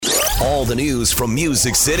All the news from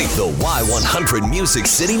Music City. The Y100 Music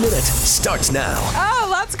City Minute starts now. Oh,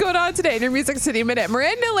 lots going on today in your Music City Minute.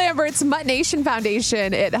 Miranda Lambert's Mutt Nation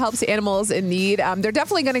Foundation. It helps animals in need. They're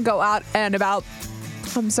definitely going to go out of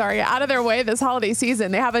their way this holiday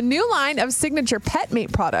season. They have a new line of signature pet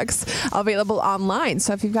mate products available online.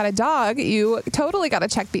 So if you've got a dog, you totally got to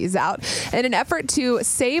check these out. In an effort to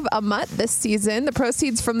save a mutt this season, the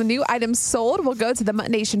proceeds from the new items sold will go to the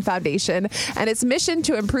Mutt Nation Foundation and its mission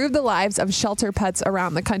to improve the lives of shelter pets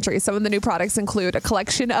around the country. Some of the new products include a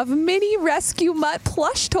collection of mini rescue mutt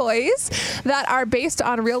plush toys that are based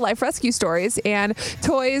on real life rescue stories and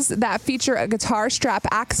toys that feature a guitar strap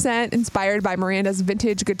accent inspired by Miranda's vintage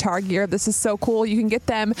guitar gear. This is so cool. You can get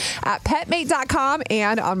them at petmate.com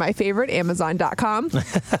and on my favorite, Amazon.com.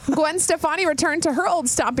 Gwen Stefani returned to her old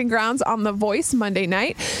stomping grounds on The Voice Monday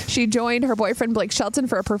night. She joined her boyfriend Blake Shelton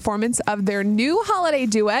for a performance of their new holiday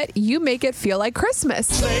duet, You Make It Feel Like Christmas.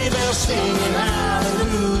 Sleigh bells singing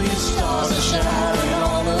hallelujah, stars are shining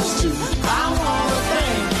on us too. I wanna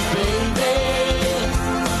thank you, baby.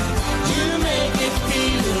 You make it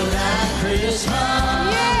feel like Christmas.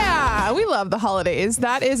 We love the holidays.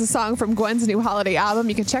 That is a song from Gwen's new holiday album.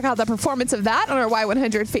 You can check out the performance of that on our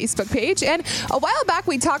Y100 Facebook page. And a while back,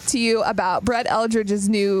 we talked to you about Brett Eldridge's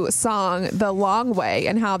new song, The Long Way,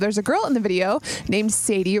 and how there's a girl in the video named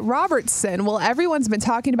Sadie Robertson. Well, everyone's been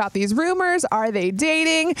talking about these rumors. Are they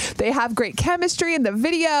dating? They have great chemistry in the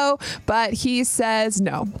video, but he says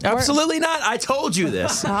no. Absolutely not. I told you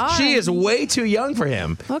this. She is way too young for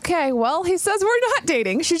him. Okay, well, he says we're not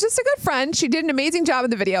dating. She's just a good friend. She did an amazing job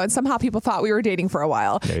in the video, and somehow people thought we were dating for a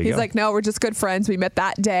while. He's like, no, we're just good friends. We met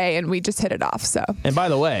that day and we just hit it off. So. And by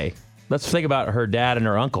the way, let's think about her dad and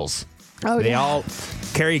her uncles. They all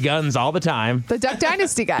carry guns all the time. The Duck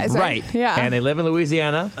Dynasty guys, right? Yeah. And they live in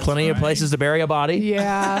Louisiana. Plenty of places to bury a body.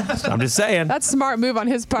 Yeah. I'm just saying. That's a smart move on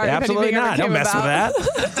his part. Absolutely not. Don't mess with that.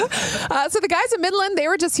 So the guys in Midland, they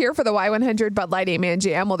were just here for the Y100 Bud Light 8-Man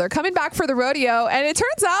Jam. Well, they're coming back for the rodeo. And it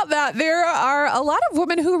turns out that there are a lot of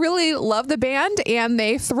women who really love the band and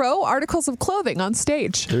they throw articles of clothing on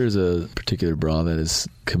stage. There's a particular bra that is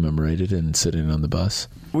commemorated and sitting on the bus.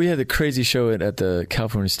 We had a crazy show at the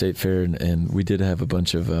California State Fair, and we did have a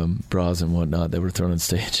bunch of bras and whatnot that were thrown on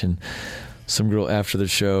stage. And some girl after the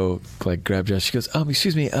show grabbed Josh. She goes,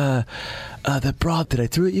 excuse me, that bra that I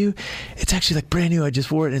threw at you, it's actually brand new. I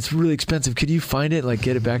just wore it and it's really expensive. Could you find it?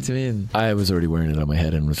 Get it back to me? And I was already wearing it on my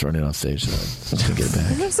head and was running off stage, so I was going to get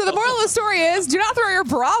it back. So the moral of the story is, do not throw your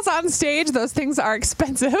bras on stage. Those things are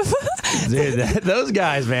expensive. Dude, those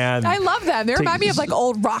guys, man. I love them. They remind me of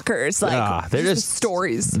old rockers. They're just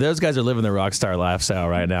stories. Those guys are living the rock star lifestyle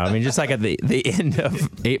right now. I mean, just at the end of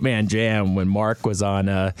 8-Man Jam when Mark was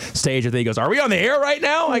on stage, and he goes, "Are we on the air right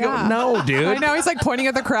now?" I go, "No, dude." I know, he's pointing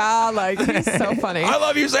at the crowd. He's so funny. I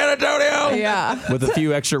love you, San Antonio. Yeah. With a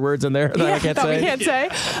few extra words in there that I can't say. We can't say.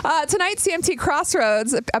 Tonight, CMT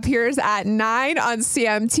Crossroads appears at 9 on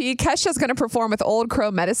CMT. Kesha's going to perform with Old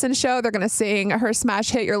Crow Medicine Show. They're going to sing her smash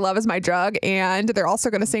hit, Your Love Is My Drug, and they're also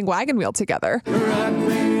going to sing Wagon Wheel together. Rock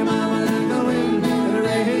me, mama, like the wind,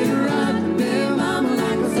 ready to rock me, mama,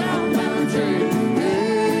 like a southbound train.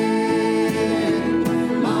 Hey,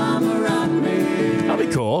 mama, rock me. That'll be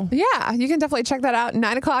cool. Yeah, you can definitely check that out.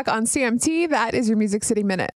 9 o'clock on CMT. That is your Music City Minute.